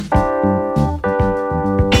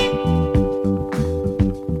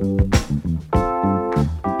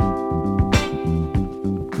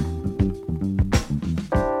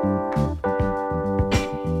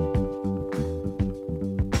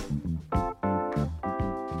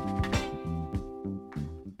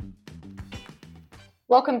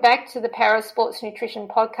Welcome back to the Para Sports Nutrition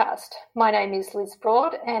podcast. My name is Liz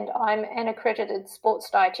Broad and I'm an accredited sports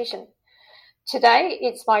dietitian. Today,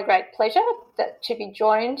 it's my great pleasure to be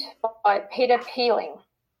joined by Peter Peeling.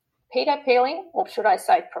 Peter Peeling, or should I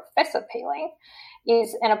say Professor Peeling,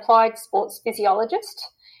 is an applied sports physiologist.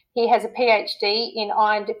 He has a PhD in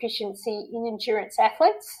iron deficiency in endurance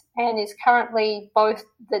athletes and is currently both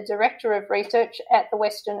the Director of Research at the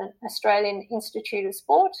Western Australian Institute of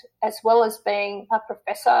Sport, as well as being a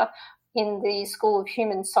Professor in the School of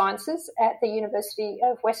Human Sciences at the University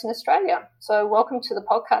of Western Australia. So welcome to the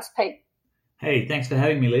podcast, Pete. Hey, thanks for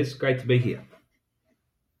having me, Liz. Great to be here.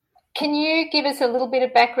 Can you give us a little bit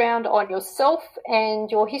of background on yourself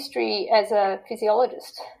and your history as a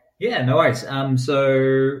physiologist? Yeah, no worries. I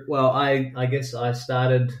guess I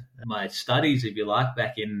started my studies, if you like,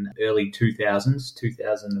 back in early 2000s,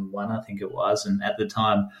 2001, I think it was. And at the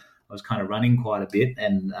time, I was kind of running quite a bit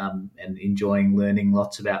and enjoying learning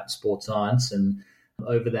lots about sports science. And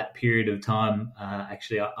over that period of time, I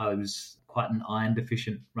was quite an iron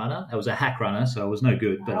deficient runner. I was a hack runner, so I was no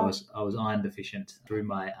good, but I was iron deficient through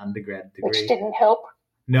my undergrad degree. Which didn't help.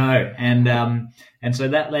 No, and so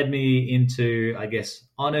that led me into, I guess,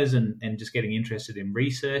 honours and just getting interested in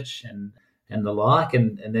research and the like,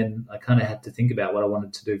 and then I kind of had to think about what I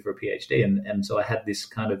wanted to do for a PhD, and so I had this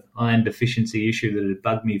kind of iron deficiency issue that had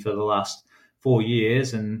bugged me for the last 4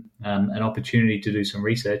 years, and an opportunity to do some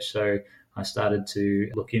research. So I started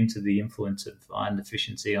to look into the influence of iron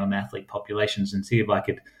deficiency on athlete populations and see if I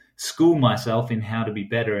could school myself in how to be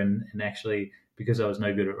better, and actually, because I was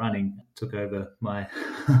no good at running, took over my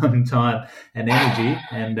time and energy,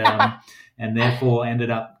 and therefore ended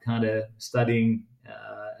up kind of studying,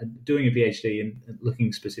 doing a PhD and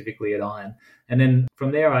looking specifically at iron. And then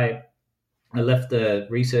from there, I left the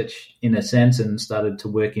research in a sense and started to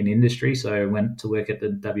work in industry. So I went to work at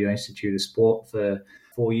the WA Institute of Sport for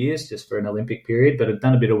 4 years, just for an Olympic period, but I'd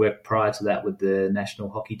done a bit of work prior to that with the national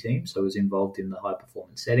hockey team. So I was involved in the high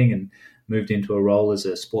performance setting and moved into a role as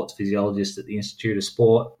a sports physiologist at the Institute of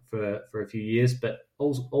Sport for a few years, but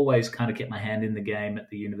always kind of kept my hand in the game at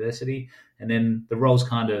the university. And then the roles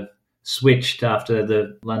kind of switched after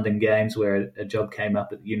the London Games, where a job came up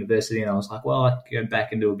at the university, and I was like, well, I could go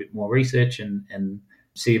back and do a bit more research and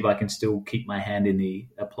see if I can still keep my hand in the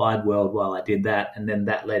applied world while I did that. And then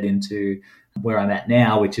that led into where I'm at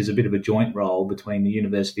now, which is a bit of a joint role between the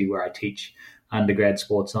university where I teach undergrad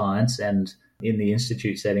sports science and in the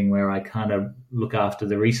institute setting where I kind of look after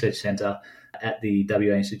the research centre at the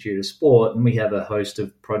WA Institute of Sport. And we have a host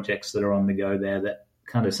of projects that are on the go there that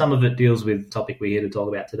kind of, some of it deals with the topic we're here to talk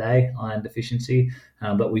about today, iron deficiency,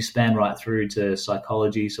 but we span right through to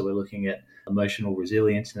psychology. So we're looking at emotional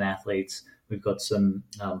resilience in athletes. We've got some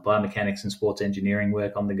biomechanics and sports engineering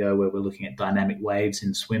work on the go where we're looking at dynamic waves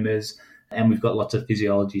in swimmers. And we've got lots of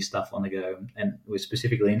physiology stuff on the go. And we're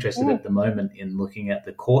specifically interested at the moment in looking at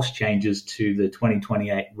the course changes to the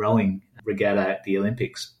 2028 rowing regatta at the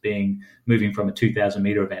Olympics, moving from a 2,000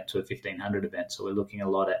 metre event to a 1,500 event. So we're looking a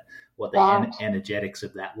lot at what the energetics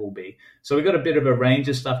of that will be. So we've got a bit of a range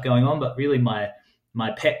of stuff going on, but really my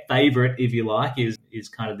pet favourite, if you like, is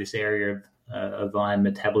kind of this area of iron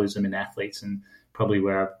metabolism in athletes, and probably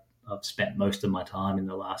where I've spent most of my time in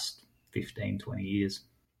the last 15, 20 years.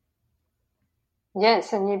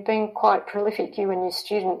 Yes, and you've been quite prolific, you and your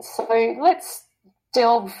students. So let's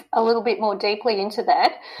delve a little bit more deeply into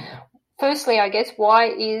that. Firstly, I guess, why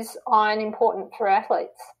is iron important for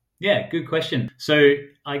athletes? Yeah, good question. So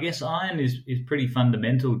I guess iron is pretty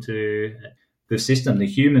fundamental to the system, the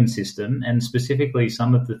human system, and specifically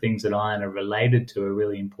some of the things that iron are related to are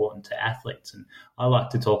really important to athletes. And I like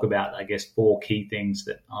to talk about, I guess, 4 key things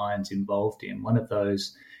that iron's involved in. One of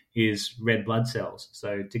those is red blood cells.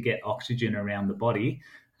 So to get oxygen around the body,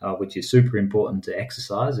 which is super important to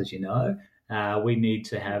exercise, as you know, we need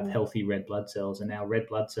to have healthy red blood cells. And our red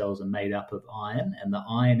blood cells are made up of iron, and the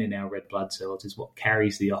iron in our red blood cells is what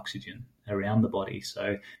carries the oxygen around the body.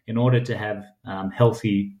 So in order to have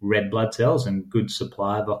healthy red blood cells and good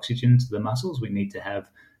supply of oxygen to the muscles, we need to have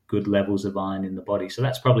good levels of iron in the body. So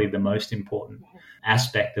that's probably the most important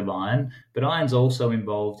aspect of iron. But iron's also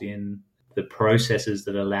involved in the processes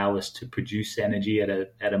that allow us to produce energy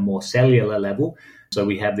at a more cellular level. So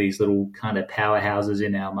we have these little kind of powerhouses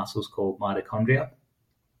in our muscles called mitochondria,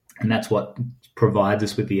 and that's what provides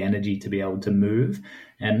us with the energy to be able to move.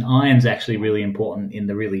 And iron's actually really important in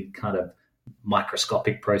the really kind of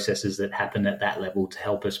microscopic processes that happen at that level to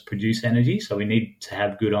help us produce energy. So we need to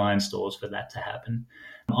have good iron stores for that to happen.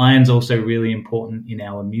 Iron's also really important in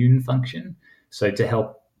our immune function. So to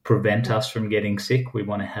help prevent us from getting sick, we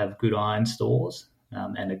want to have good iron stores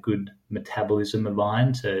and a good metabolism of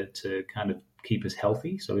iron to kind of keep us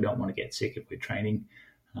healthy. So we don't want to get sick if we're training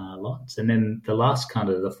lots. And then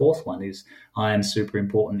the fourth one is iron's super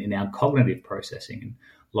important in our cognitive processing. And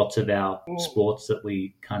lots of our sports that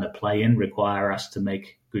we kind of play in require us to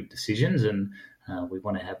make good decisions, and we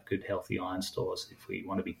want to have good, healthy iron stores if we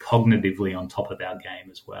want to be cognitively on top of our game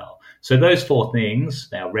as well. So those four things,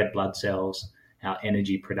 our red blood cells, our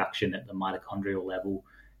energy production at the mitochondrial level,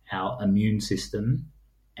 our immune system,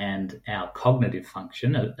 and our cognitive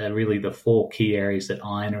function are really the four key areas that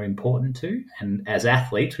iron are important to. And as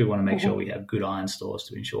athletes, we want to make sure we have good iron stores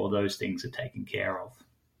to ensure those things are taken care of.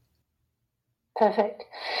 Perfect.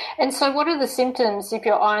 And so what are the symptoms if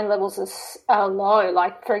your iron levels are low?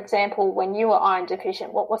 Like, for example, when you were iron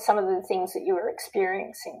deficient, what were some of the things that you were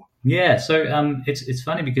experiencing? Yeah, so it's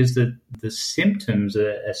funny because the symptoms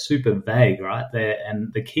are super vague, right?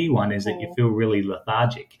 And the key one is that you feel really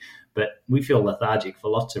lethargic. But we feel lethargic for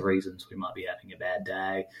lots of reasons. We might be having a bad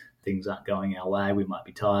day, things aren't going our way, we might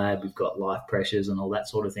be tired, we've got life pressures and all that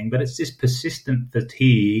sort of thing. But it's this persistent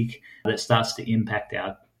fatigue that starts to impact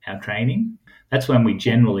our training. That's when we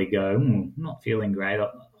generally go, I'm not feeling great, I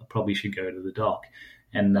probably should go to the doc.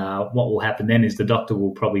 And what will happen then is the doctor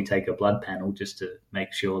will probably take a blood panel just to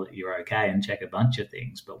make sure that you're okay and check a bunch of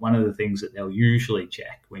things. But one of the things that they'll usually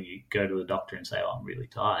check when you go to the doctor and say, I'm really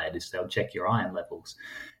tired, is they'll check your iron levels.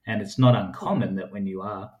 And it's not uncommon that when you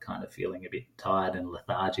are kind of feeling a bit tired and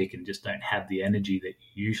lethargic and just don't have the energy that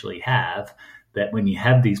you usually have, that when you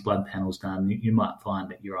have these blood panels done, you might find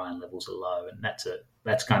that your iron levels are low. And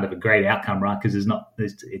that's kind of a great outcome, right? Because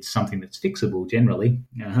it's something that's fixable generally.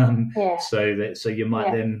 So you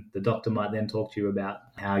might then, the doctor might then talk to you about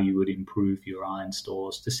how you would improve your iron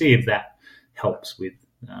stores to see if that helps with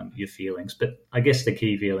your feelings. But I guess the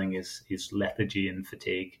key feeling is lethargy and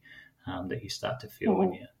fatigue that you start to feel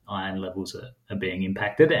when your iron levels are being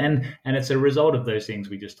impacted. And it's a result of those things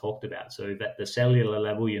we just talked about. So that the cellular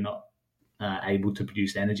level, you're not able to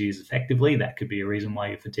produce energy as effectively. That could be a reason why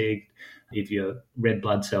you're fatigued. If your red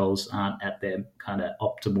blood cells aren't at their kind of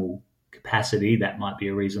optimal capacity, that might be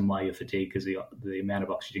a reason why you're fatigued, because the amount of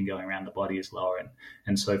oxygen going around the body is lower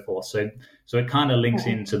and so forth. So it kind of links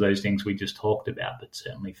into those things we just talked about, but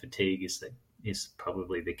certainly fatigue is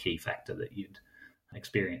probably the key factor that you'd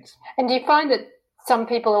experience. And do you find that some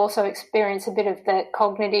people also experience a bit of that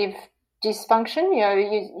cognitive dysfunction?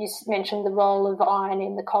 You mentioned the role of iron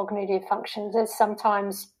in the cognitive functions, as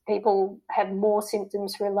sometimes people have more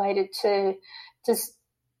symptoms related to just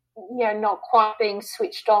not quite being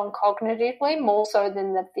switched on cognitively, more so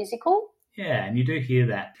than the physical. Yeah, and you do hear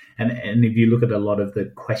that. And if you look at a lot of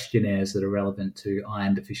the questionnaires that are relevant to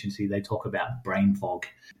iron deficiency, they talk about brain fog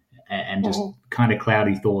and just kind of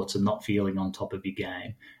cloudy thoughts and not feeling on top of your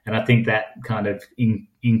game. And I think that kind of in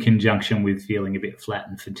conjunction with feeling a bit flat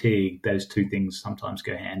and fatigued, those two things sometimes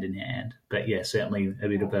go hand in hand. But yeah, certainly a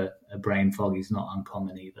bit of a brain fog is not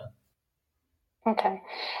uncommon either. Okay.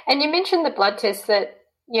 And you mentioned the blood test that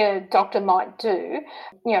your doctor might do.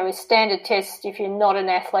 A standard test, if you're not an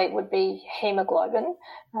athlete, would be hemoglobin.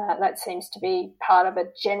 That seems to be part of a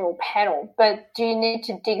general panel. But do you need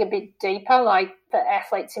to dig a bit deeper, like the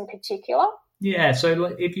athletes in particular? Yeah,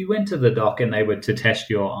 so if you went to the doc and they were to test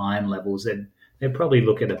your iron levels, they'd probably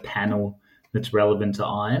look at a panel that's relevant to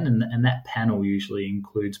iron, and that panel usually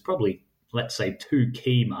includes probably, let's say, two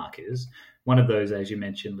key markers. One of those, as you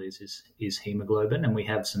mentioned, Liz, is hemoglobin, and we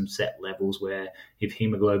have some set levels where if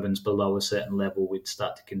hemoglobin's below a certain level, we'd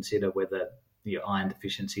start to consider whether your iron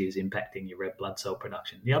deficiency is impacting your red blood cell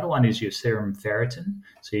production. The other one is your serum ferritin.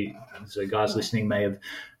 So guys listening may have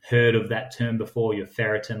heard of that term before, your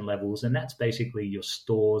ferritin levels, and that's basically your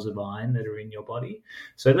stores of iron that are in your body.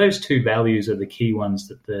 So those two values are the key ones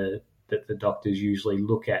that the doctors usually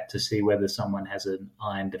look at to see whether someone has an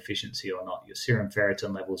iron deficiency or not, your serum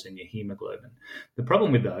ferritin levels and your hemoglobin. The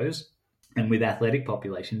problem with those and with athletic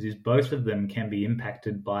populations is both of them can be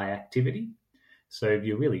impacted by activity. So if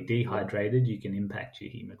you're really dehydrated, you can impact your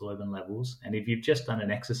hemoglobin levels. And if you've just done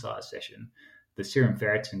an exercise session, the serum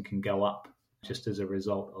ferritin can go up just as a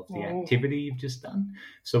result of the activity you've just done.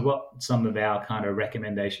 So what some of our kind of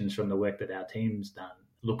recommendations from the work that our team's done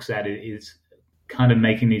looks at it is kind of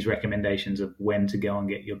making these recommendations of when to go and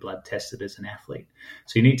get your blood tested as an athlete.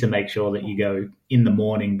 So you need to make sure that you go in the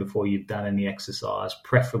morning before you've done any exercise,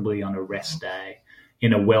 preferably on a rest day,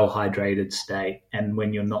 in a well-hydrated state, and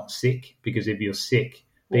when you're not sick, because if you're sick,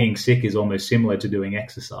 being sick is almost similar to doing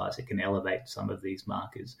exercise. It can elevate some of these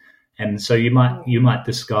markers. And so you might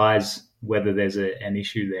disguise whether there's an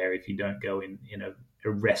issue there if you don't go in a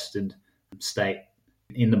rested state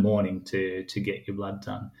in the morning to get your blood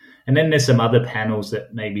done. And then there's some other panels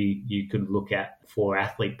that maybe you could look at for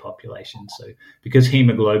athlete populations. So because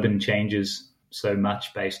hemoglobin changes so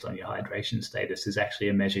much based on your hydration status is actually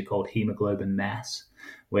a measure called hemoglobin mass,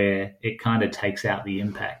 where it kind of takes out the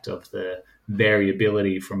impact of the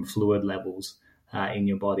variability from fluid levels in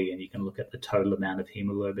your body, and you can look at the total amount of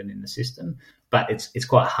hemoglobin in the system. But it's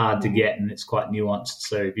quite hard to get, and it's quite nuanced.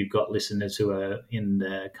 So if you've got listeners who are in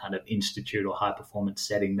the kind of institute or high performance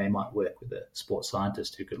setting, they might work with a sports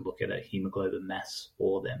scientist who could look at a hemoglobin mass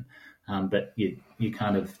for them. But you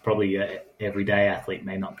kind of probably your everyday athlete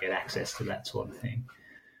may not get access to that sort of thing.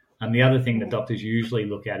 And the other thing that doctors usually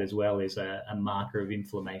look at as well is a marker of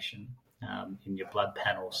inflammation in your blood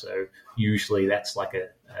panel. So usually that's like a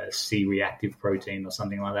C-reactive protein or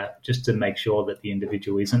something like that, just to make sure that the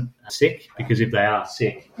individual isn't sick. Because if they are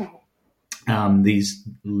sick, these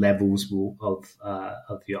levels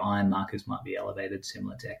of your iron markers might be elevated,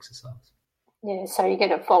 similar to exercise. Yeah, so you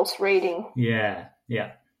get a false reading. Yeah.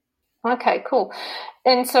 Okay, cool.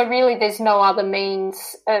 And so really there's no other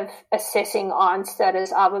means of assessing iron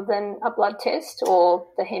status other than a blood test or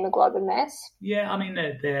the hemoglobin mass? Yeah, I mean,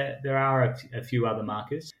 there are a few other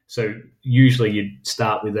markers. So usually you'd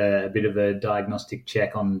start with a bit of a diagnostic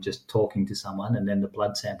check on just talking to someone, and then the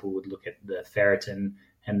blood sample would look at the ferritin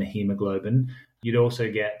and the hemoglobin. You'd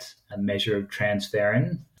also get a measure of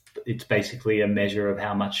transferrin. It's basically a measure of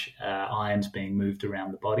how much iron's being moved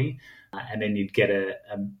around the body. And then you'd get a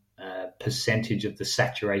percentage of the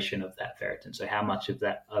saturation of that ferritin. So how much of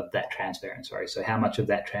that transferrin, so how much of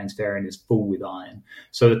that transferrin is full with iron.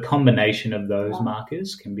 So the combination of those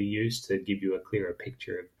markers can be used to give you a clearer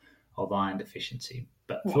picture of iron deficiency.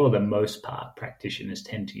 But for the most part, practitioners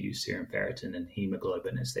tend to use serum ferritin and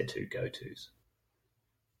hemoglobin as their two go-tos.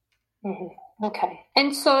 Mm-hmm. Okay.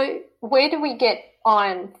 And so where do we get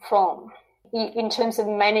iron from? In terms of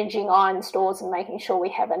managing iron stores and making sure we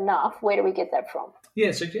have enough, where do we get that from?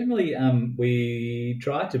 Yeah, so generally we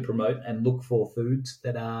try to promote and look for foods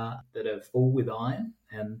that are full with iron,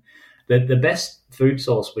 and the best food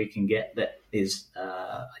source we can get that is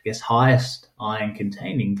highest iron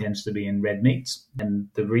containing tends to be in red meats. And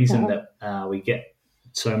the reason that we get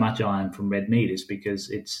so much iron from red meat is because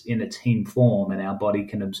it's in its heme form and our body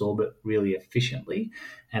can absorb it really efficiently.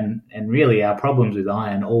 And really our problems with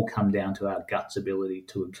iron all come down to our gut's ability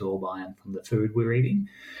to absorb iron from the food we're eating.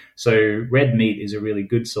 So red meat is a really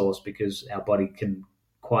good source because our body can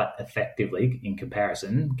quite effectively, in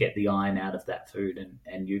comparison, get the iron out of that food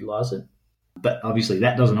and utilize it. But obviously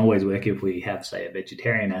that doesn't always work if we have, say, a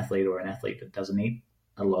vegetarian athlete or an athlete that doesn't eat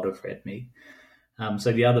a lot of red meat.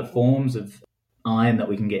 So the other forms of iron that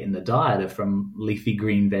we can get in the diet are from leafy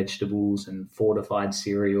green vegetables and fortified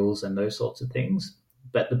cereals and those sorts of things.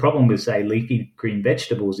 But the problem with, say, leafy green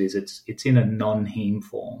vegetables is it's in a non-heme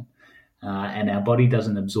form, and our body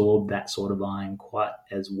doesn't absorb that sort of iron quite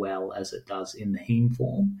as well as it does in the heme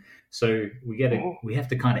form. So we have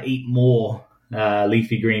to kind of eat more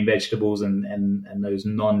leafy green vegetables and those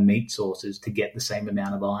non-meat sources to get the same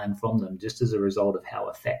amount of iron from them, just as a result of how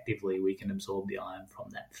effectively we can absorb the iron from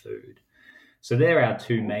that food. So they're our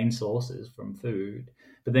two main sources from food.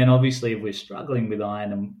 But then obviously if we're struggling with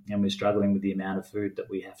iron and we're struggling with the amount of food that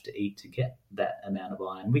we have to eat to get that amount of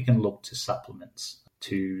iron, we can look to supplements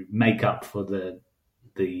to make up for the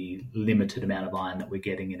limited amount of iron that we're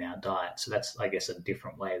getting in our diet. So that's, I guess, a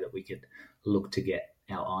different way that we could look to get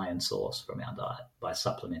our iron source from our diet, by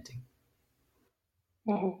supplementing.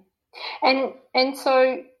 Mm-hmm. And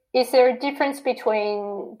so is there a difference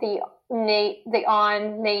between the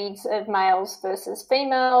iron needs of males versus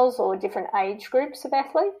females, or different age groups of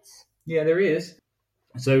athletes? Yeah, there is.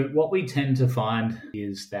 So what we tend to find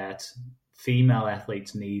is that female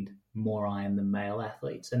athletes need more iron than male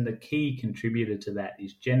athletes, and the key contributor to that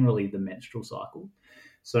is generally the menstrual cycle.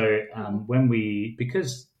 So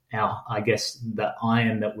because the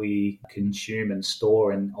iron that we consume and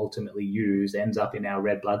store and ultimately use ends up in our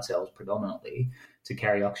red blood cells predominantly to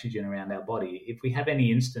carry oxygen around our body. If we have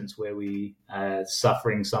any instance where we are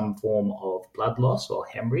suffering some form of blood loss or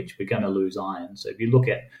hemorrhage, we're going to lose iron. So if you look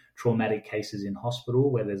at traumatic cases in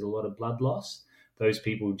hospital where there's a lot of blood loss, those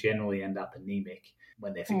people generally end up anemic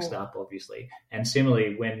when they're fixed up, obviously. And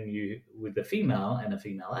similarly, with a female and a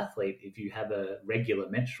female athlete, if you have a regular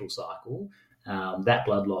menstrual cycle, that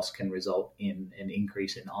blood loss can result in an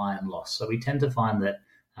increase in iron loss. So we tend to find that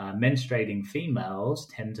menstruating females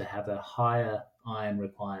tend to have a higher iron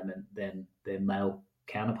requirement than their male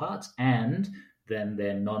counterparts and than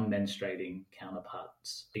their non-menstruating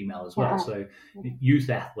counterparts, female as well. So youth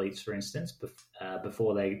athletes, for instance,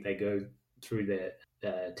 before they go through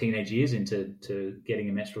their teenage years into getting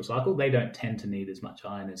a menstrual cycle, they don't tend to need as much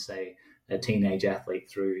iron as, say, a teenage athlete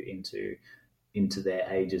through into into their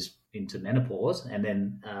ages, into menopause, and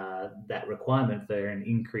then that requirement for an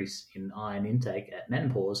increase in iron intake at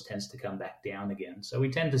menopause tends to come back down again. So we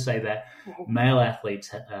tend to say that male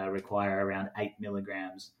athletes require around 8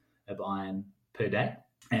 milligrams of iron per day,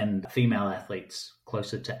 and female athletes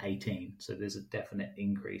closer to 18. So there's a definite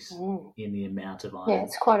increase in the amount of iron. Yeah,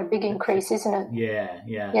 it's quite a big increase, isn't it?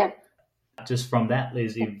 Yeah. Just from that,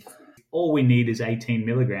 Liz, if all we need is 18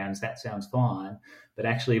 milligrams, that sounds fine. But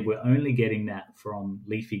actually, if we're only getting that from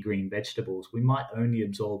leafy green vegetables, we might only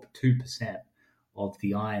absorb 2% of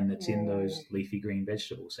the iron that's in those leafy green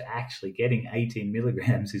vegetables. So actually getting 18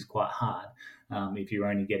 milligrams is quite hard if you're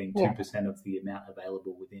only getting 2% of the amount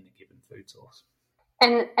available within a given food source.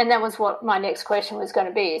 And that was what my next question was going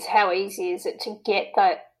to be, is how easy is it to get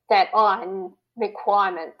that iron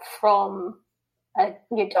requirement from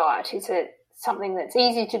your diet? Is it something that's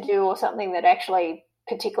easy to do, or something that actually,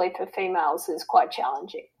 particularly for females, is quite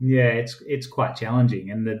challenging? Yeah, it's quite challenging.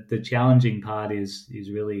 And the challenging part is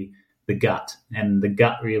really the gut. And the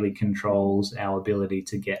gut really controls our ability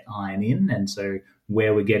to get iron in. And so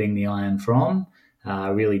where we're getting the iron from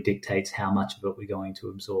really dictates how much of it we're going to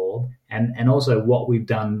absorb. And also what we've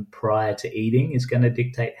done prior to eating is going to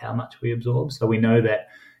dictate how much we absorb. So we know that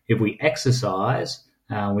if we exercise,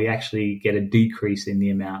 we actually get a decrease in the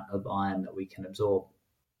amount of iron that we can absorb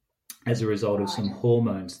as a result of some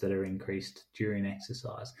hormones that are increased during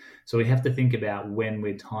exercise. So we have to think about when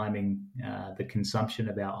we're timing the consumption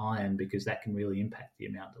of our iron, because that can really impact the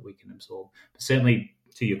amount that we can absorb. But certainly,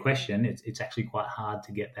 to your question, it's actually quite hard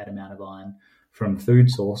to get that amount of iron from food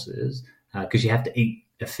sources because you have to eat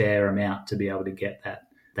a fair amount to be able to get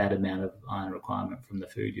that amount of iron requirement from the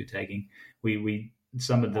food you're taking.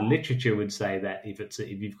 Some of the literature would say that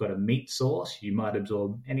if you've got a meat source, you might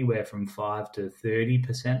absorb anywhere from 5 to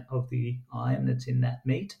 30% of the iron that's in that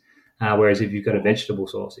meat. Whereas if you've got a vegetable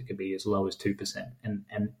source, it could be as low as 2%,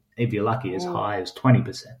 and if you're lucky, as high as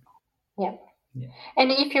 20%. Yeah.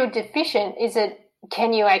 And if you're deficient,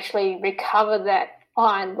 can you actually recover that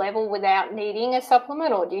iron level without needing a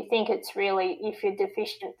supplement, or do you think it's really, if you're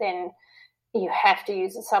deficient, then you have to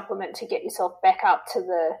use a supplement to get yourself back up to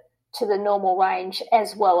the normal range,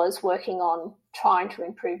 as well as working on trying to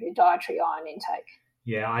improve your dietary iron intake?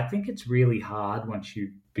 Yeah, I think it's really hard once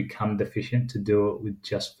you become deficient to do it with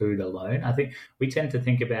just food alone. I think we tend to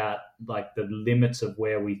think about like the limits of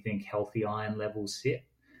where we think healthy iron levels sit.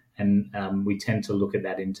 And we tend to look at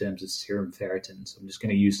that in terms of serum ferritin. So I'm just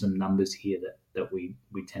going to use some numbers here that we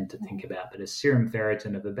tend to think about. But a serum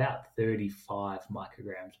ferritin of about 35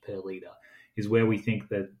 micrograms per litre is where we think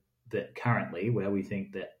that currently, where we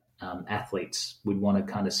think that athletes would want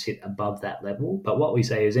to kind of sit above that level. But what we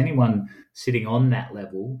say is anyone sitting on that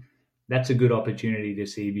level, that's a good opportunity to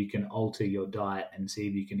see if you can alter your diet and see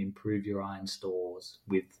if you can improve your iron stores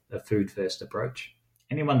with a food-first approach.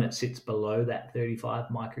 Anyone that sits below that 35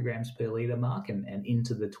 micrograms per litre mark and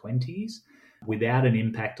into the 20s without an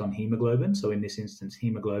impact on hemoglobin, so in this instance,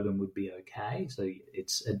 hemoglobin would be okay. So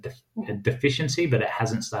it's a deficiency, but it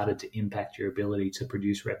hasn't started to impact your ability to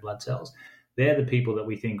produce red blood cells. They're the people that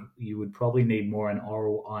we think you would probably need more an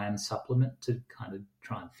oral iron supplement to kind of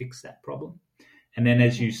try and fix that problem. And then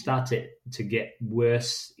as you start to get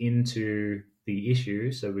worse into the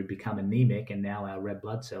issue, so we become anemic and now our red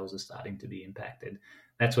blood cells are starting to be impacted,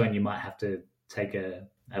 that's when you might have to take a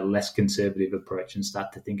less conservative approach and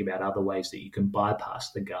start to think about other ways that you can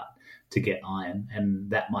bypass the gut to get iron. And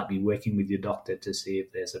that might be working with your doctor to see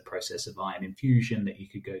if there's a process of iron infusion that you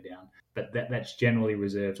could go down. But that's generally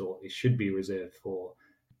reserved, or it should be reserved, for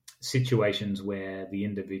situations where the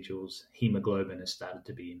individual's hemoglobin has started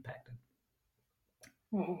to be impacted.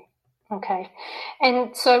 Okay.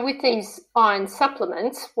 And so with these iron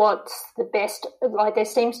supplements, what's the best? Like, there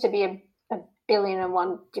seems to be a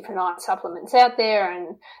 1,000,000,001 different iron supplements out there,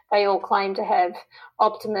 and they all claim to have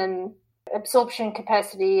optimum absorption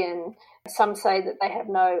capacity, and some say that they have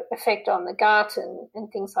no effect on the gut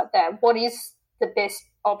and things like that. What is the best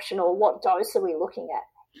option, or what dose are we looking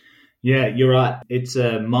at? Yeah, you're right. It's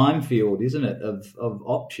a minefield, isn't it, of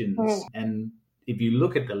options. And if you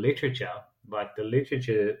look at the literature, like the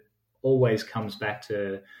literature always comes back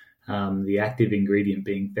to the active ingredient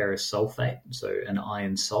being ferrous sulfate, so an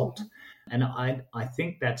iron salt. And I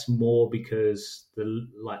think that's more because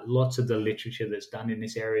lots of the literature that's done in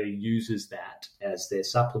this area uses that as their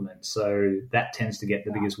supplement. So that tends to get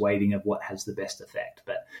the biggest weighting of what has the best effect.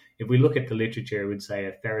 But if we look at the literature, I would say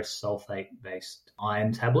a ferrous sulfate-based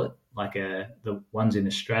iron tablet, like the ones in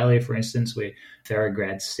Australia, for instance, where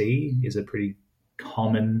Ferrograd C is a pretty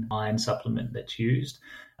common iron supplement that's used.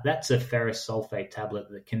 That's a ferrous sulfate tablet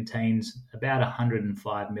that contains about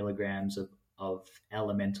 105 milligrams of of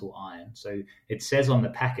elemental iron. So it says on the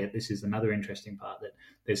packet, this is another interesting part, that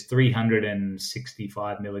there's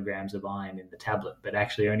 365 milligrams of iron in the tablet, but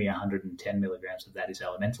actually only 110 milligrams of that is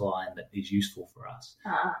elemental iron that is useful for us.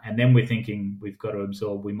 And then we're thinking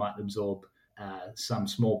we might absorb some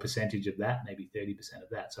small percentage of that, maybe 30% of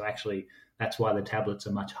that. So actually, that's why the tablets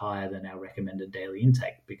are much higher than our recommended daily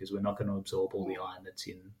intake, because we're not going to absorb all the iron that's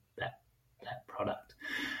in that product.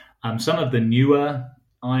 Some of the newer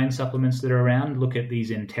iron supplements that are around look at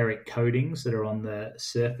these enteric coatings that are on the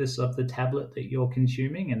surface of the tablet that you're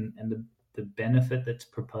consuming, and the benefit that's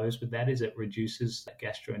proposed with that is it reduces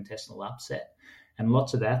gastrointestinal upset. And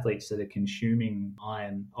lots of athletes that are consuming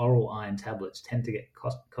oral iron tablets tend to get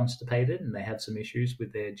constipated, and they have some issues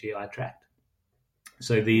with their GI tract.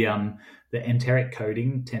 So the enteric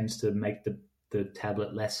coating tends to make the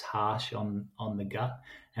tablet less harsh on the gut.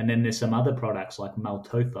 And then there's some other products like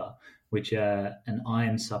Maltopha, which are an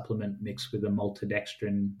iron supplement mixed with a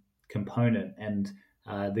maltodextrin component. And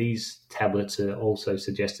these tablets are also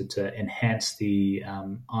suggested to enhance the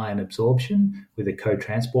iron absorption with a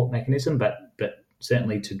co-transport mechanism, but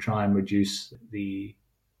certainly to try and reduce the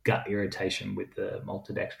gut irritation with the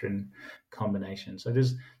maltodextrin combination. So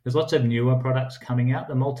there's lots of newer products coming out.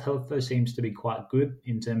 The Maltopha seems to be quite good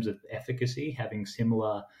in terms of efficacy, having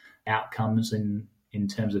similar outcomes in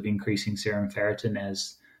terms of increasing serum ferritin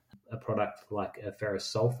as a product like a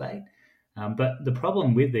ferrous sulfate. But the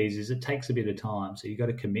problem with these is it takes a bit of time, so you've got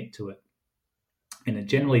to commit to it. And it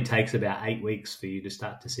generally takes about 8 weeks for you to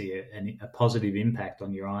start to see a positive impact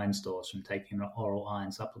on your iron stores from taking an oral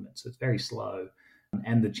iron supplement. So it's very slow.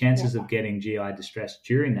 And the chances of getting GI distress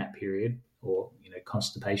during that period, or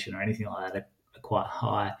constipation or anything like that, are quite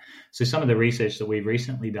high. So some of the research that we've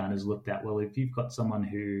recently done has looked at, well, if you've got someone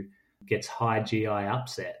who gets high GI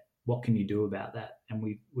upset, what can you do about that? And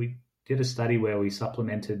we did a study where we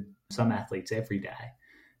supplemented some athletes every day,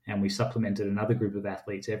 and we supplemented another group of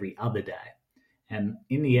athletes every other day. And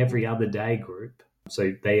in the every other day group,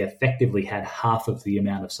 so they effectively had half of the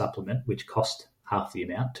amount of supplement, which cost half the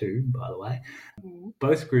amount too, by the way.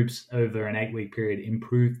 Both groups over an 8-week period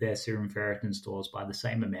improved their serum ferritin stores by the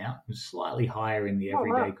same amount. It was slightly higher in the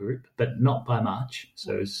everyday group, but not by much.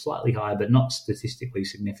 So it was slightly higher, but not statistically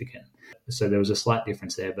significant. So there was a slight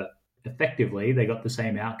difference there, but effectively they got the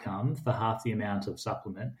same outcome for half the amount of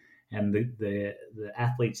supplement. And the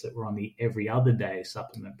athletes that were on the every other day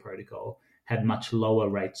supplement protocol had much lower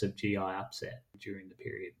rates of GI upset during the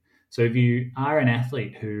period. So if you are an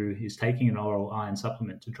athlete who is taking an oral iron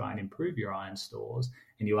supplement to try and improve your iron stores,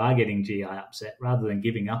 and you are getting GI upset, rather than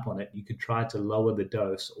giving up on it, you could try to lower the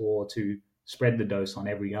dose or to spread the dose on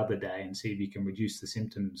every other day and see if you can reduce the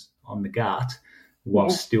symptoms on the gut while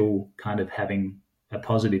still kind of having a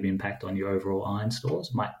positive impact on your overall iron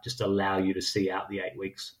stores. Might just allow you to see out the 8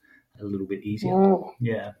 weeks a little bit easier.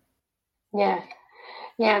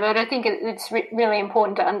 Yeah, but I think it's really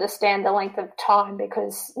important to understand the length of time,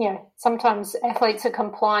 because, sometimes athletes are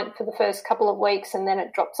compliant for the first couple of weeks and then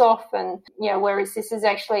it drops off, and, whereas this is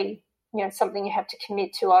actually, something you have to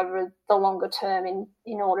commit to over the longer term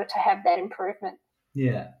in order to have that improvement.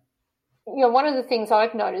 Yeah. One of the things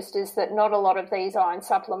I've noticed is that not a lot of these iron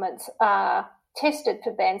supplements are tested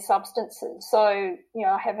for banned substances. So,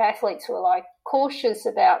 I have athletes who are cautious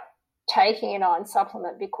about taking an iron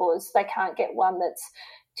supplement because they can't get one that's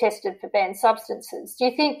tested for banned substances. Do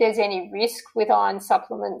you think there's any risk with iron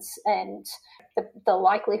supplements and the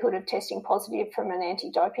likelihood of testing positive from an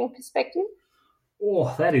anti-doping perspective?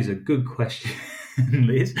 Oh, that is a good question,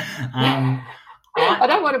 Liz. I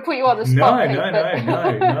don't want to put you on the spot.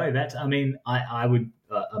 No. That's,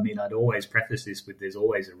 I'd always preface this with there's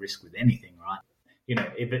always a risk with anything, right?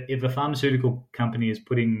 If a pharmaceutical company is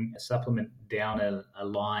putting a supplement down a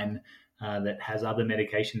line that has other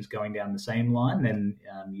medications going down the same line, then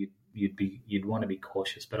you'd want to be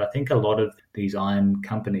cautious. But I think a lot of these iron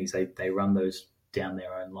companies, they run those down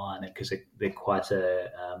their own line because they're quite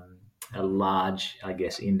a large, I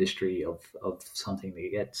guess, industry of something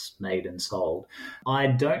that gets made and sold. I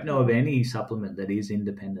don't know of any supplement that is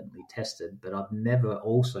independently tested, but I've never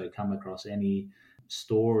also come across any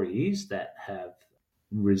stories that have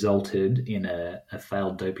resulted in a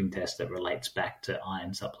failed doping test that relates back to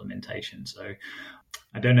iron supplementation. So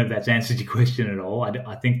I don't know if that's answered your question at all.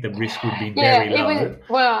 I think the risk would be very low.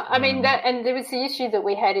 And there was the issue that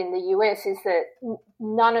we had in the US is that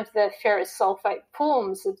none of the ferrous sulfate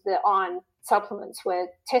forms of the iron supplements were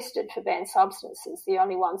tested for banned substances. The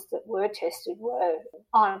only ones that were tested were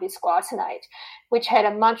iron bisglycinate, which had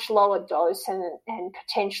a much lower dose and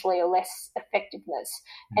potentially a less effectiveness.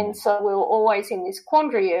 And so we were always in this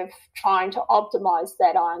quandary of trying to optimize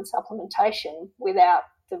that iron supplementation without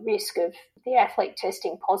the risk of the athlete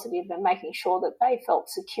testing positive and making sure that they felt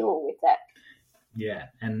secure with that. Yeah,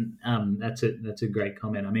 and that's a great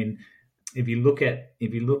comment. I mean, if you look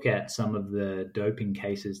at some of the doping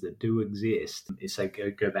cases that do exist, say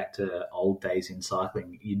go back to old days in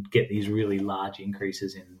cycling, you'd get these really large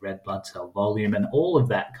increases in red blood cell volume, and all of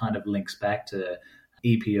that kind of links back to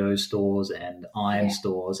EPO stores and iron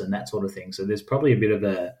stores and that sort of thing. So there's probably a bit of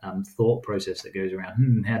a thought process that goes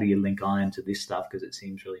around, how do you link iron to this stuff because it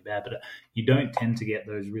seems really bad? But you don't tend to get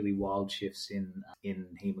those really wild shifts in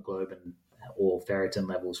hemoglobin or ferritin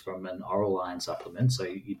levels from an oral iron supplement. So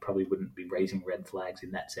you probably wouldn't be raising red flags in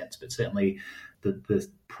that sense. But certainly the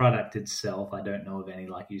product itself, I don't know of any,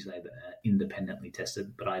 like you say, that are independently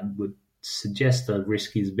tested, but I would suggest the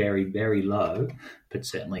risk is very, very low, but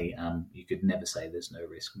certainly you could never say there's no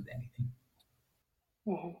risk with anything.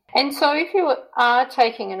 Mm-hmm. And so if you are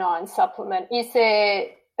taking an iron supplement, is there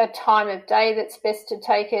a time of day that's best to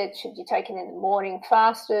take it? Should you take it in the morning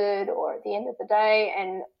fasted or at the end of the day?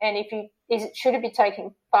 And should it be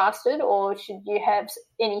taken fasted, or should you have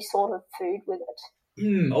any sort of food with it?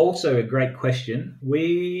 Also a great question.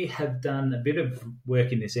 We have done a bit of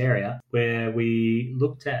work in this area where we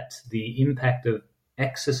looked at the impact of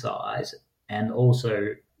exercise and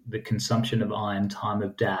also the consumption of iron time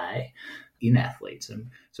of day in athletes. And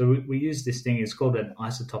so we use this thing, it's called an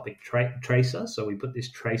isotopic tracer. So we put this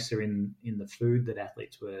tracer in the food that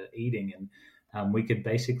athletes were eating, and we could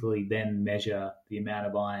basically then measure the amount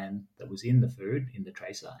of iron that was in the food, in the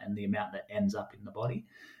tracer, and the amount that ends up in the body.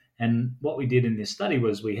 And what we did in this study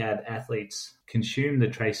was we had athletes consume the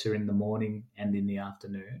tracer in the morning and in the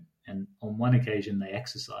afternoon. And on one occasion, they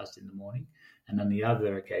exercised in the morning, and on the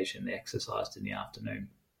other occasion, they exercised in the afternoon.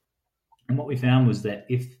 And what we found was that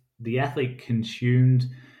if the athlete consumed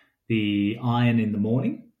the iron in the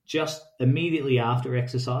morning, just immediately after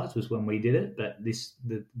exercise was when we did it. But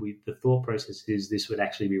the thought process is this would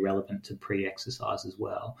actually be relevant to pre-exercise as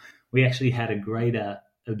well. We actually had a greater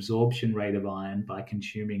absorption rate of iron by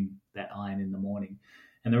consuming that iron in the morning.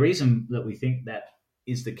 And the reason that we think that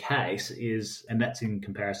is the case is, and that's in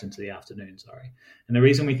comparison to the afternoon, and the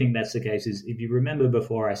reason we think that's the case is, if you remember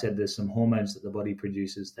before, I said there's some hormones that the body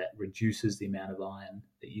produces that reduces the amount of iron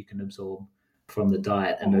that you can absorb from the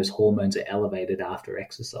diet, and those hormones are elevated after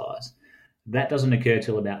exercise. That doesn't occur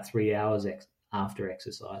till about 3 hours after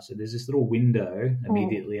exercise. So there's this little window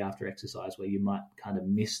immediately after exercise where you might kind of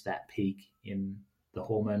miss that peak in the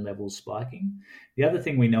hormone levels spiking. The other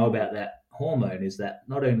thing we know about that hormone is that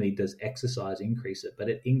not only does exercise increase it, but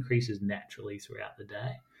it increases naturally throughout the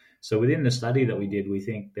day. So within the study that we did, we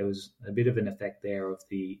think there was a bit of an effect there of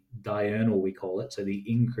the diurnal, we call it, so the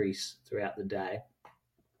increase throughout the day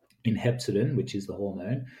in hepcidin, which is the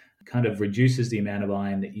hormone, kind of reduces the amount of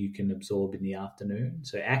iron that you can absorb in the afternoon.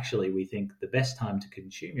 So actually, we think the best time to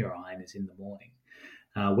consume your iron is in the morning.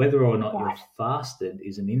 Whether or not you're fasted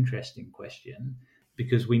is an interesting question,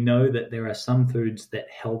 because we know that there are some foods that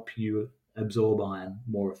help you absorb iron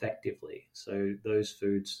more effectively. So those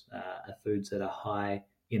foods are foods that are high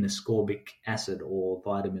in ascorbic acid or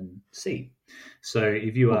vitamin C. So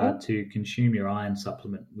if you are to consume your iron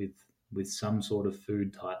supplement with some sort of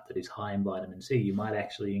food type that is high in vitamin C, you might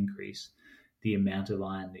actually increase the amount of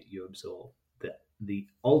iron that you absorb. The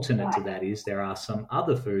alternate to that is there are some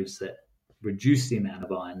other foods that reduce the amount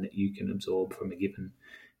of iron that you can absorb from a given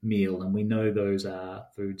meal. And we know those are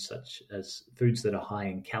foods such as foods that are high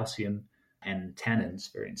in calcium and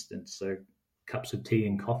tannins, for instance. So cups of tea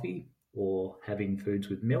and coffee, or having foods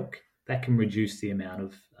with milk, that can reduce the amount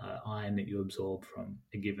of iron that you absorb from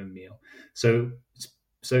a given meal. So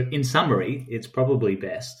in summary, it's probably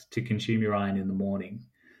best to consume your iron in the morning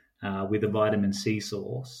with a vitamin C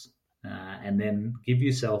source, and then give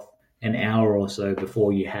yourself an hour or so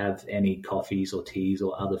before you have any coffees or teas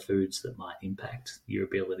or other foods that might impact your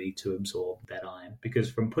ability to absorb that iron. Because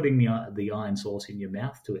from putting the iron source in your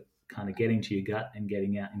mouth to it kind of getting to your gut and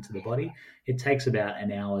getting out into the body, it takes about an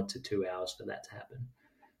hour to 2 hours for that to happen.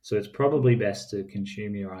 So it's probably best to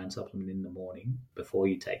consume your iron supplement in the morning before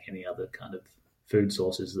you take any other kind of food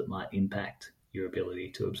sources that might impact your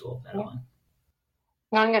ability to absorb that iron.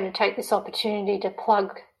 Now I'm going to take this opportunity to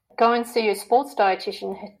plug. Go and see your sports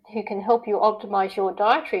dietitian who can help you optimize your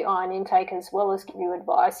dietary iron intake, as well as give you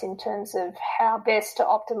advice in terms of how best to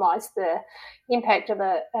optimize the impact of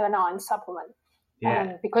an iron supplement.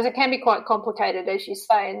 Because it can be quite complicated, as you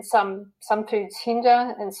say, and some foods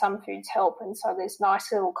hinder and some foods help. And so there's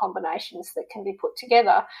nice little combinations that can be put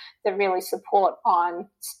together that really support iron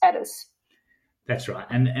status. That's right.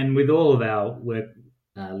 And with all of our work,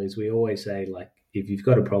 Liz, we always say, like, if you've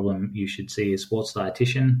got a problem, you should see a sports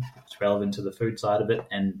dietitian. It's relevant to the food side of it,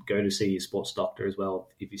 and go to see your sports doctor as well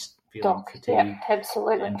if you're feeling fatigued,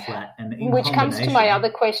 absolutely, and flat. And which comes to my other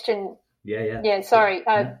question.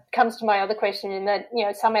 Comes to my other question in that,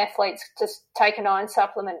 some athletes just take an iron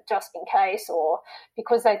supplement just in case, or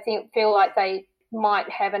because they feel like they might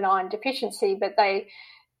have an iron deficiency, but they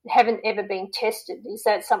haven't ever been tested. Is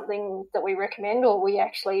that something that we recommend, or we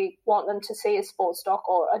actually want them to see a sports doc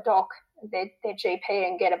or a doc, their GP,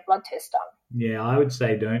 and get a blood test done? Yeah, I would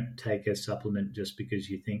say don't take a supplement just because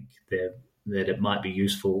you think that it might be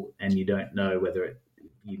useful and you don't know whether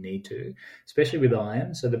you need to, especially with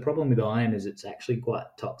iron. So the problem with iron is it's actually quite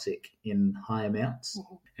toxic in high amounts.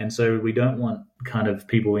 Mm-hmm. And so we don't want kind of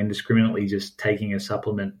people indiscriminately just taking a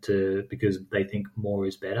supplement because they think more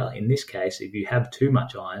is better. In this case, if you have too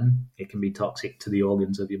much iron, it can be toxic to the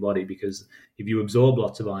organs of your body, because if you absorb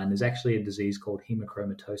lots of iron, there's actually a disease called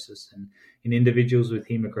hemochromatosis. And in individuals with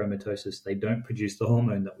hemochromatosis, they don't produce the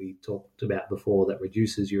hormone that we talked about before that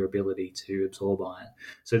reduces your ability to absorb iron.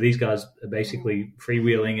 So these guys are basically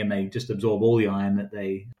freewheeling, and they just absorb all the iron that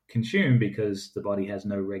they consume because the body has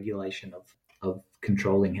no regulation of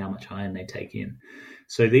controlling how much iron they take in.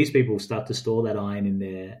 So these people start to store that iron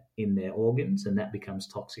in their organs, and that becomes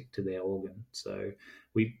toxic to their organ. So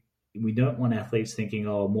we don't want athletes thinking,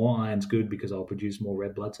 oh, more iron's good because I'll produce more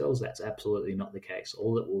red blood cells. That's absolutely not the case.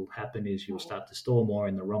 All that will happen is you'll start to store more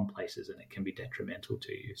in the wrong places, and it can be detrimental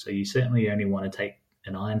to you. So you certainly only want to take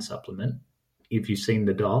an iron supplement if you've seen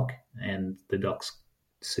the doc and the doc's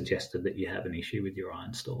suggested that you have an issue with your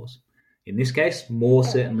iron stores. In this case, more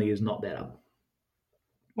certainly is not better.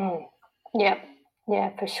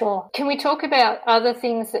 Yeah, for sure. Can we talk about other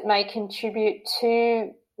things that may contribute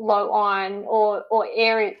to low iron, or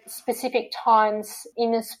area specific times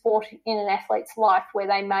in a sport, in an athlete's life, where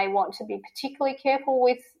they may want to be particularly careful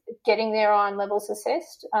with getting their iron levels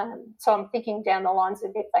assessed? So I'm thinking down the lines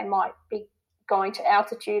of if they might be going to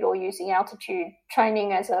altitude or using altitude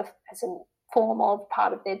training as a form of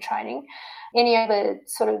part of their training. Any other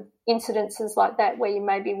sort of incidences like that where you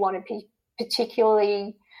maybe want to be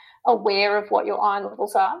particularly aware of what your iron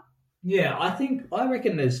levels are? Yeah, I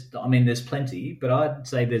reckon there's plenty, but I'd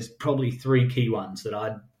say there's probably three key ones that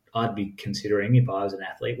I'd be considering if I was an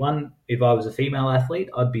athlete. One, if I was a female athlete,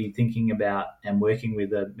 I'd be thinking about and working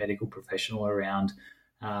with a medical professional around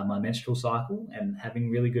my menstrual cycle and having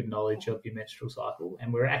really good knowledge of your menstrual cycle.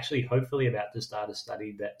 And we're actually hopefully about to start a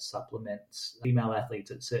study that supplements female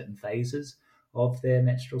athletes at certain phases of their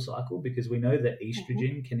menstrual cycle, because we know that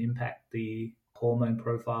estrogen can impact the hormone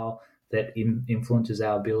profile that influences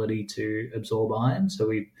our ability to absorb iron.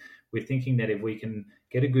 So we're thinking that if we can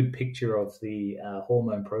get a good picture of the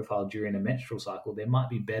hormone profile during a menstrual cycle, there might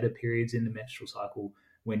be better periods in the menstrual cycle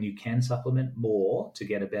when you can supplement more to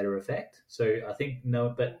get a better effect. So I think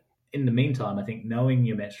but in the meantime, I think knowing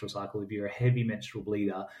your menstrual cycle, if you're a heavy menstrual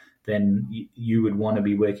bleeder, then you would want to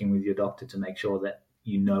be working with your doctor to make sure that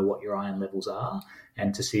you know what your iron levels are,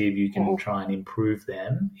 and to see if you can try and improve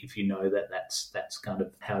them if you know that that's kind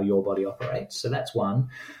of how your body operates. So that's one.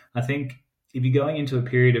 I think if you're going into a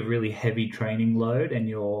period of really heavy training load and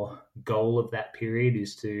your goal of that period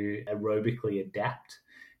is to aerobically adapt,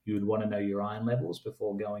 you would want to know your iron levels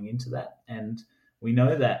before going into that. And we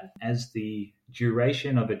know that as the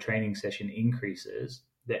duration of a training session increases,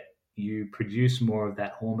 that you produce more of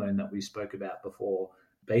that hormone that we spoke about before,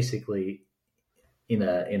 basically in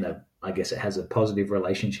a I guess it has a positive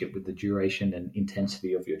relationship with the duration and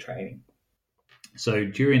intensity of your training. So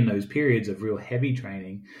during those periods of real heavy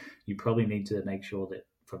training, you probably need to make sure that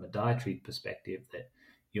from a dietary perspective that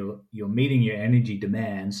you're meeting your energy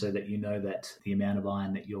demands, so that you know that the amount of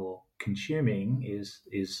iron that you're consuming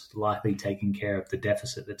is likely taking care of the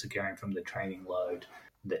deficit that's occurring from the training load,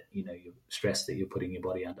 that your stress that you're putting your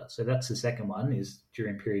body under. So that's the second one, is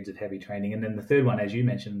during periods of heavy training. And then the third one, as you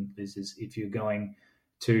mentioned, is if you're going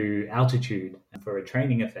to altitude for a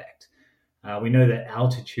training effect. We know that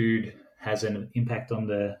altitude has an impact on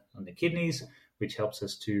the kidneys, which helps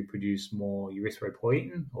us to produce more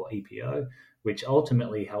erythropoietin, or EPO, which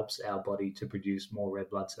ultimately helps our body to produce more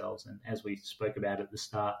red blood cells. And as we spoke about at the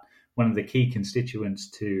start, one of the key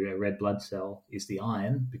constituents to a red blood cell is the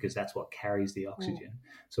iron, because that's what carries the oxygen.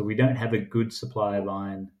 So we don't have a good supply of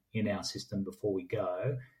iron in our system before we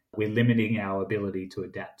go. We're limiting our ability to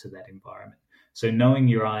adapt to that environment. So knowing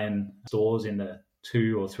your iron stores in the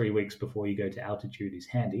 2 or 3 weeks before you go to altitude is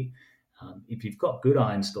handy. If you've got good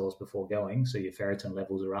iron stores before going, so your ferritin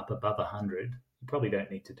levels are up above 100, you probably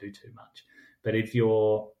don't need to do too much. But if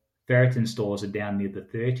your ferritin stores are down near the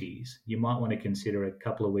 30s, you might want to consider a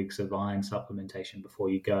couple of weeks of iron supplementation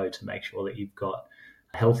before you go, to make sure that you've got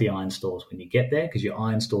healthy iron stores when you get there, because your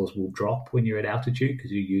iron stores will drop when you're at altitude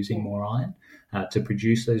because you're using more iron to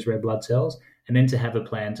produce those red blood cells, and then to have a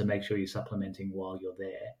plan to make sure you're supplementing while you're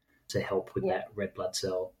there to help with that red blood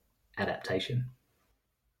cell adaptation.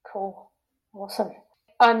 Cool. Awesome.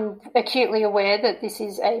 I'm acutely aware that this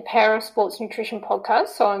is a para sports nutrition podcast,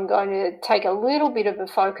 so I'm going to take a little bit of a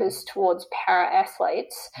focus towards para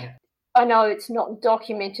athletes. Yeah. I know it's not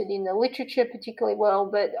documented in the literature particularly well,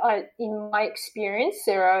 but in my experience,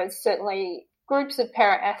 there are certainly groups of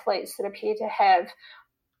para athletes that appear to have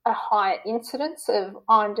a higher incidence of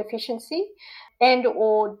iron deficiency and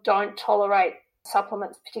or don't tolerate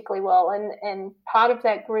supplements particularly well. And part of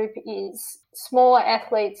that group is smaller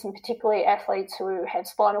athletes, and particularly athletes who have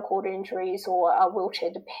spinal cord injuries or are wheelchair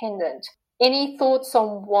dependent. Any thoughts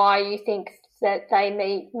on why you think that they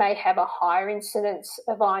may have a higher incidence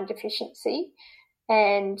of iron deficiency,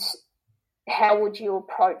 and how would you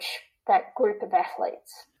approach that group of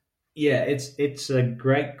athletes? Yeah, it's a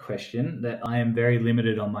great question that I am very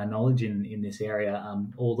limited on my knowledge in this area.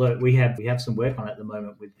 Although we have some work on at the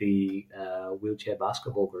moment with the wheelchair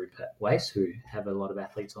basketball group at WACE, who have a lot of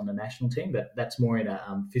athletes on the national team, but that's more in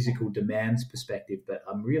a physical demands perspective. But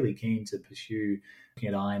I'm really keen to pursue looking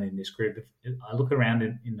at iron in this group. If I look around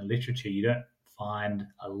in the literature, you don't find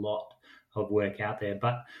a lot of work out there,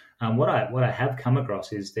 but what I have come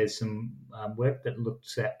across is there's some work that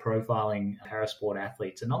looks at profiling parasport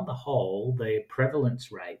athletes, and on the whole, the prevalence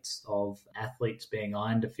rates of athletes being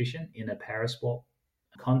iron deficient in a parasport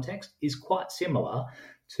context is quite similar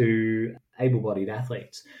to able-bodied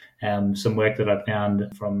athletes. Some work that I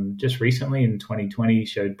found from just recently in 2020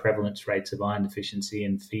 showed prevalence rates of iron deficiency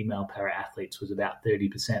in female para athletes was about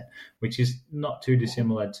 30%, which is not too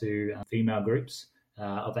dissimilar to female groups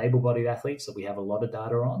of able-bodied athletes that we have a lot of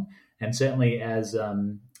data on. And certainly as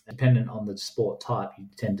dependent on the sport type, you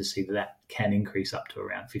tend to see that can increase up to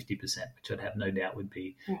around 50%, which I'd have no doubt would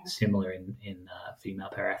be similar in female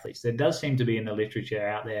para-athletes. There does seem to be in the literature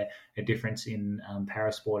out there a difference in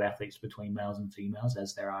parasport athletes between males and females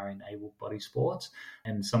as there are in able-bodied sports.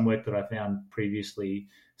 And some work that I found previously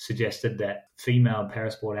suggested that female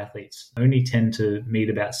parasport athletes only tend to meet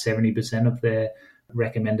about 70% of their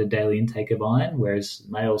recommended daily intake of iron, whereas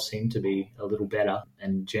males seem to be a little better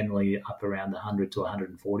and generally up around the 100 to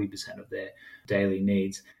 140% of their daily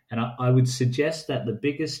needs. And I would suggest that the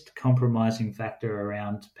biggest compromising factor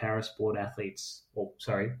around parasport athletes,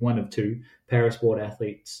 one of two parasport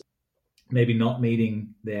athletes maybe not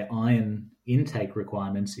meeting their iron intake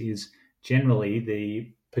requirements, is generally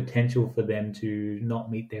the potential for them to not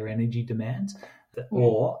meet their energy demands,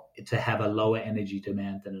 or to have a lower energy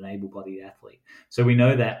demand than an able-bodied athlete. So we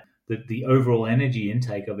know that the overall energy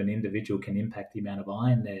intake of an individual can impact the amount of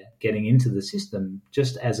iron they're getting into the system,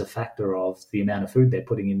 just as a factor of the amount of food they're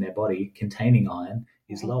putting in their body containing iron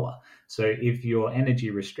is lower. So if you're energy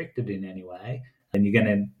restricted in any way, then you're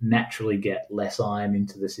going to naturally get less iron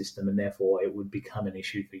into the system, and therefore it would become an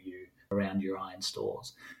issue for you around your iron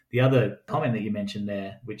stores. The other comment that you mentioned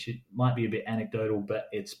there, which it might be a bit anecdotal, but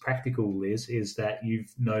it's practical, Liz, is that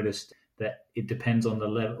you've noticed that it depends on the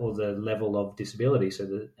level of disability,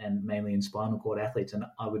 and mainly in spinal cord athletes. And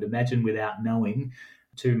I would imagine, without knowing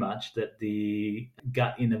too much, that the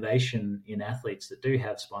gut innervation in athletes that do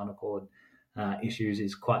have spinal cord issues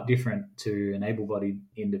is quite different to an able-bodied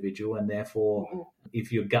individual, and therefore,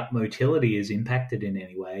 if your gut motility is impacted in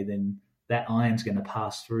any way, then that iron's going to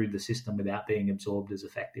pass through the system without being absorbed as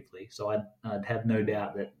effectively. So I'd have no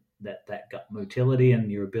doubt that gut motility and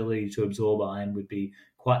your ability to absorb iron would be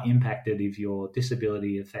quite impacted if your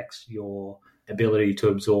disability affects your ability to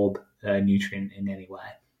absorb a nutrient in any way.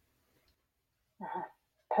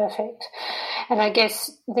 Perfect. And I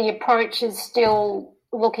guess the approach is still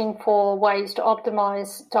looking for ways to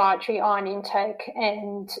optimize dietary iron intake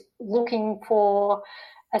and looking for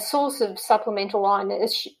a source of supplemental iron.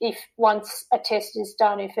 If once a test is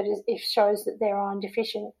done, if it shows that they're iron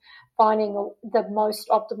deficient, finding the most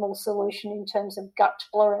optimal solution in terms of gut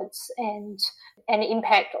tolerance and an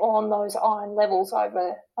impact on those iron levels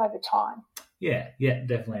over time. Yeah,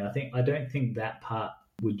 definitely. I don't think that part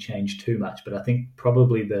would change too much, but I think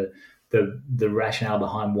probably the rationale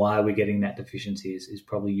behind why we're getting that deficiency is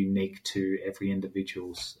probably unique to every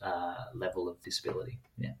individual's level of disability.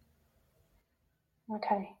 Yeah.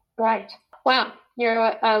 Okay, great. Wow, you're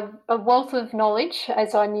a wealth of knowledge,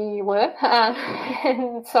 as I knew you were.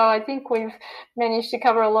 And so I think we've managed to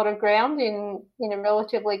cover a lot of ground in a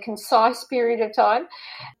relatively concise period of time.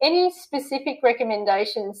 Any specific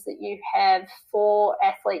recommendations that you have for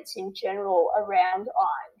athletes in general around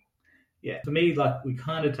iron? Yeah, for me, like we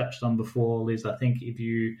kind of touched on before, Liz, I think if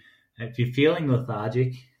you're feeling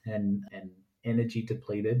lethargic and energy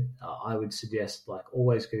depleted, I would suggest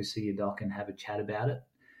always go see your doc and have a chat about it.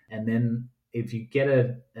 And then if you get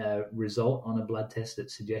a result on a blood test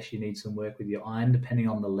that suggests you need some work with your iron, depending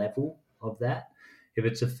on the level of that, if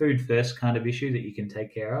it's a food first kind of issue that you can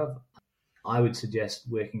take care of, I would suggest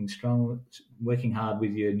working hard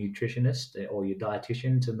with your nutritionist or your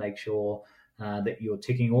dietitian to make sure that you're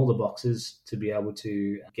ticking all the boxes to be able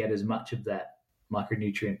to get as much of that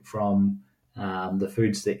micronutrient from the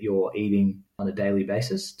foods that you're eating on a daily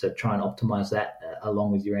basis, to try and optimize that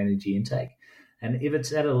along with your energy intake. And if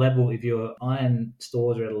it's at a level, if your iron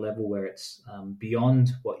stores are at a level where it's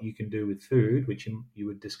beyond what you can do with food, which you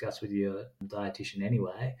would discuss with your dietitian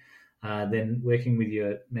anyway, then working with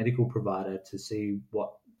your medical provider to see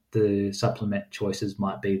what the supplement choices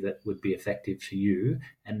might be that would be effective for you,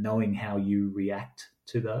 and knowing how you react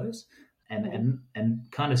to those, and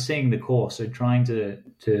kind of seeing the course. So trying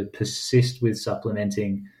to persist with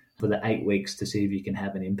supplementing for the 8 weeks to see if you can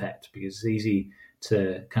have an impact, because it's easy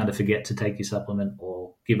to kind of forget to take your supplement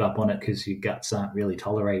or give up on it because your guts aren't really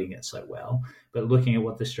tolerating it so well. But looking at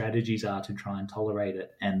what the strategies are to try and tolerate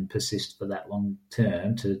it and persist for that long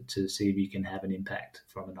term to see if you can have an impact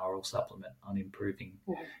from an oral supplement on improving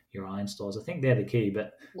your iron stores. I think they're the key,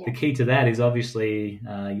 but the key to that is obviously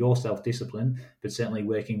your self-discipline, but certainly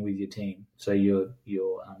working with your team. So your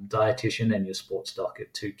dietitian and your sports doc are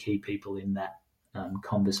two key people in that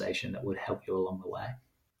conversation that would help you along the way.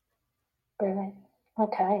 Brilliant.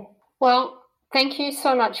 Okay. Well, thank you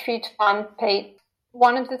so much for your time, Pete.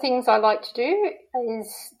 One of the things I like to do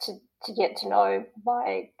is to get to know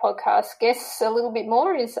my podcast guests a little bit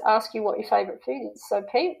more, is ask you what your favourite food is. So,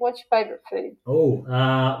 Pete, what's your favourite food?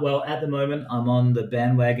 Well, at the moment, I'm on the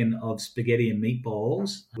bandwagon of spaghetti and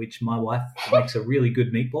meatballs, which my wife makes a really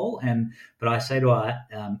good meatball. But I say to her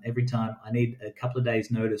every time, I need a couple of days'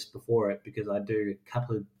 notice before it, because I do a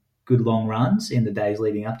couple of good long runs in the days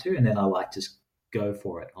leading up to, and then I like to go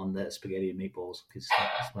for it on the spaghetti and meatballs because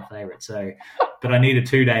that's my favorite. So, but I need a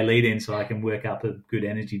 2-day lead in so I can work up a good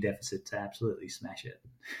energy deficit to absolutely smash it.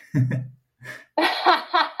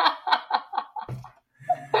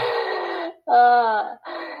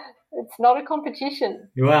 It's not a competition.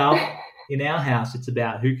 Well, in our house, it's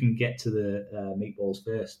about who can get to the meatballs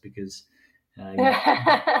first, because so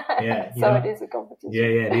it is a competition. Yeah,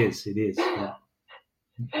 it is. Yeah.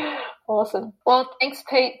 Awesome. Well, thanks,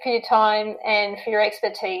 Pete, for your time and for your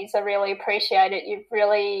expertise. I really appreciate it. You've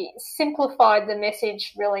really simplified the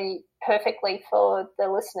message really perfectly for the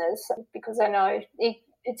listeners, because I know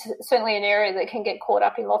it's certainly an area that can get caught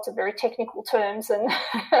up in lots of very technical terms and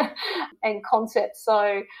and concepts.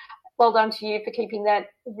 So well done to you for keeping that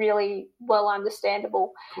really well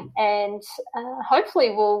understandable. And hopefully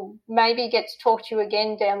we'll maybe get to talk to you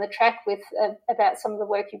again down the track with about some of the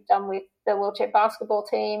work you've done with the wheelchair basketball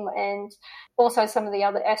team, and also some of the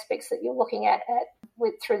other aspects that you're looking at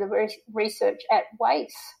through the research at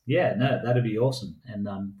WAIS. Yeah, no, that'd be awesome. And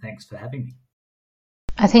thanks for having me.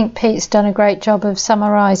 I think Pete's done a great job of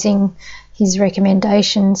summarising his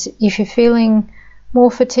recommendations. If you're feeling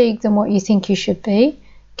more fatigued than what you think you should be,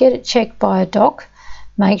 get it checked by a doc.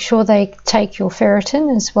 Make sure they take your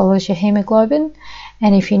ferritin as well as your hemoglobin.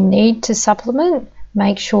 And if you need to supplement,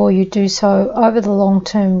 make sure you do so over the long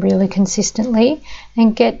term really consistently,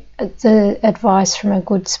 and get the advice from a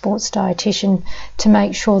good sports dietitian to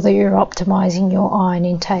make sure that you're optimising your iron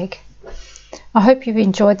intake. I hope you've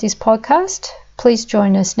enjoyed this podcast. Please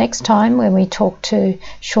join us next time when we talk to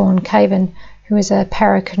Sean Caven, who is a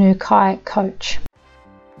para canoe kayak coach.